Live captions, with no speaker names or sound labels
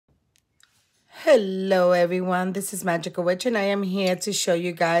Hello everyone, this is Magical Witch and I am here to show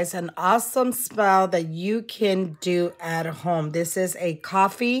you guys an awesome spell that you can do at home. This is a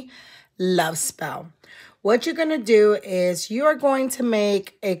coffee love spell. What you're going to do is you are going to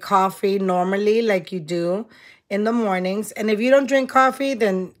make a coffee normally like you do in the mornings. And if you don't drink coffee,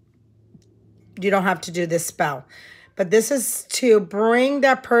 then you don't have to do this spell. But this is to bring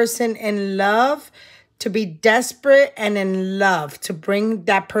that person in love, to be desperate and in love, to bring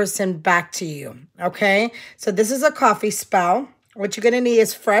that person back to you, okay? So this is a coffee spell. What you're going to need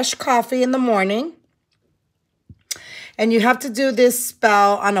is fresh coffee in the morning. And you have to do this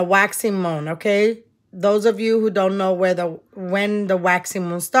spell on a waxing moon, okay? Those of you who don't know when the waxing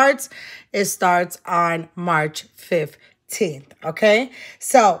moon starts, it starts on March 15th, okay?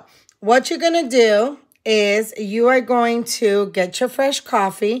 So what you're going to do is you are going to get your fresh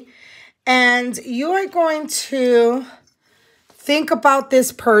coffee and you are going to think about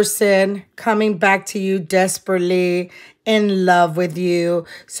this person coming back to you desperately in love with you.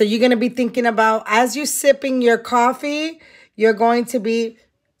 So you're going to be thinking about, as you're sipping your coffee, you're going to be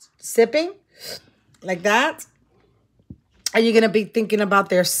sipping like that. And you're going to be thinking about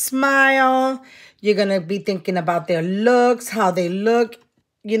their smile. You're going to be thinking about their looks, how they look,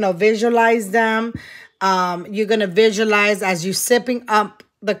 visualize them. You're going to visualize as you're sipping up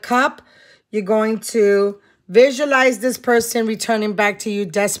the cup. You're going to visualize this person returning back to you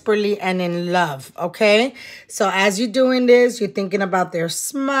desperately and in love, okay? So as you're doing this, you're thinking about their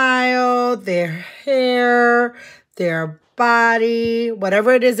smile, their hair, their body,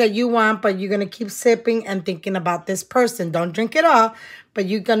 whatever it is that you want, but you're going to keep sipping and thinking about this person. Don't drink it all, but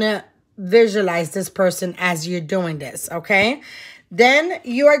you're going to visualize this person as you're doing this, okay? Then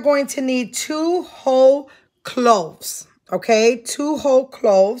you are going to need 2 whole cloves, okay? 2 whole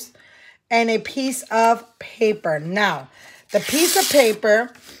cloves and a piece of paper. Now, the piece of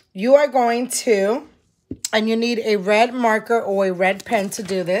paper, you are going to, and you need a red marker or a red pen to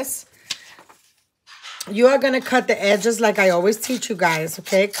do this. You are going to cut the edges like I always teach you guys,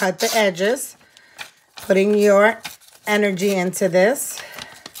 okay? Cut the edges, putting your energy into this.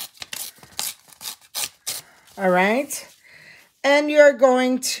 All right? And you're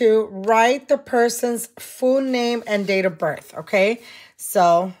going to write the person's full name and date of birth, okay?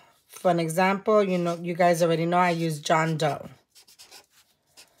 So, for an example, you guys already know I use John Doe.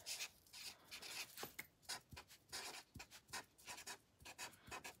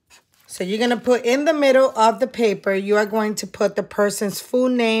 So you're going to put in the middle of the paper, you are going to put the person's full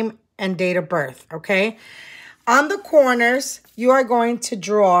name and date of birth, okay? On the corners, you are going to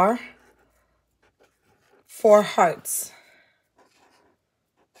draw 4 hearts.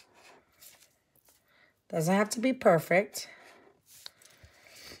 Doesn't have to be perfect.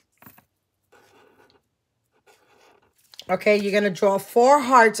 Okay, you're going to draw 4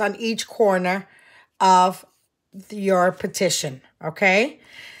 hearts on each corner of your petition, okay?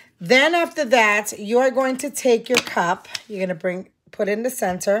 Then after that, you are going to take your cup, you're going to put it in the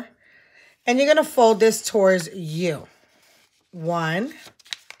center, and you're going to fold this towards you. 1.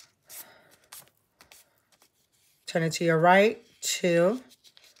 Turn it to your right. 2.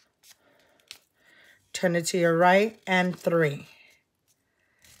 Turn it to your right, and 3.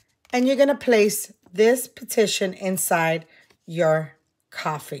 And you're going to place this petition inside your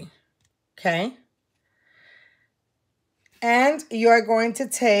coffee, okay? And you are going to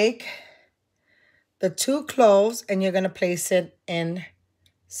take the 2 cloves and you're going to place it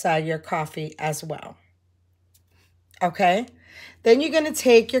inside your coffee as well, okay? Then you're going to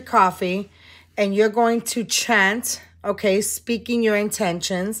take your coffee and you're going to chant, okay, speaking your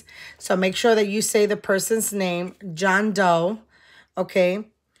intentions. So make sure that you say the person's name, John Doe, okay?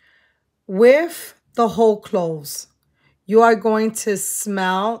 With the whole cloves, you are going to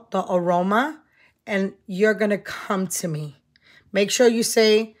smell the aroma and you're going to come to me. Make sure you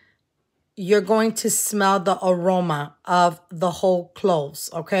say you're going to smell the aroma of the whole cloves,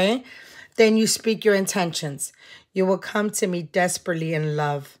 okay? Then you speak your intentions. You will come to me desperately in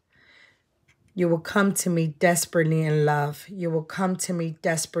love. You will come to me desperately in love. You will come to me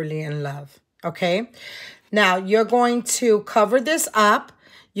desperately in love, okay? Now, you're going to cover this up.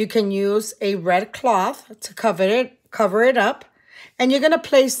 You can use a red cloth to cover it up. And you're going to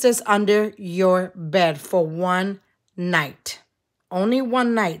place this under your bed for 1 night. Only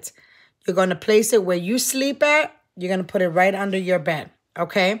 1 night. You're going to place it where you sleep at. You're going to put it right under your bed,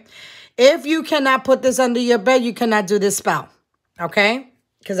 okay? If you cannot put this under your bed, you cannot do this spell, okay?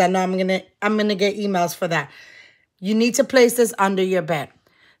 Because I know I'm gonna get emails for that. You need to place this under your bed.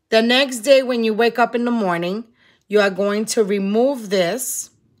 The next day when you wake up in the morning, you are going to remove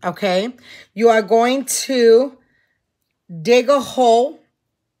this, okay? You are going to dig a hole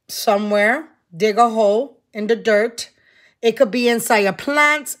somewhere dig a hole in the dirt. It could be inside your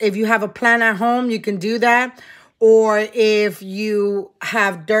plants. If you have a plant at home, you can do that. Or if you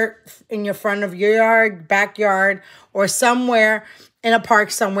have dirt in your front of your yard, backyard, or somewhere in a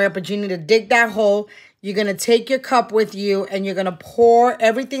park somewhere, but you need to dig that hole, you're going to take your cup with you and you're going to pour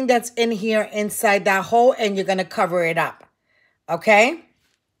everything that's in here inside that hole and you're going to cover it up. Okay?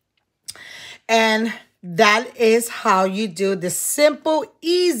 And that is how you do the simple,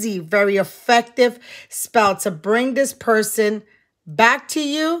 easy, very effective spell to bring this person back to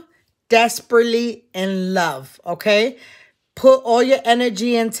you desperately in love, okay? Put all your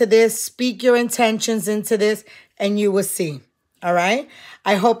energy into this, speak your intentions into this, and you will see, all right?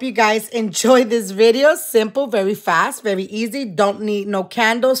 I hope you guys enjoy this video. Simple, very fast, very easy. Don't need no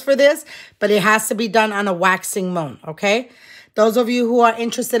candles for this, but it has to be done on a waxing moon, okay? Those of you who are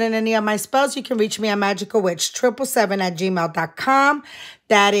interested in any of my spells, you can reach me at magicalwitch777@gmail.com.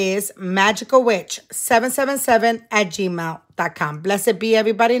 That is magicalwitch777@gmail.com. Blessed be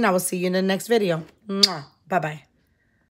everybody, and I will see you in the next video. Bye-bye.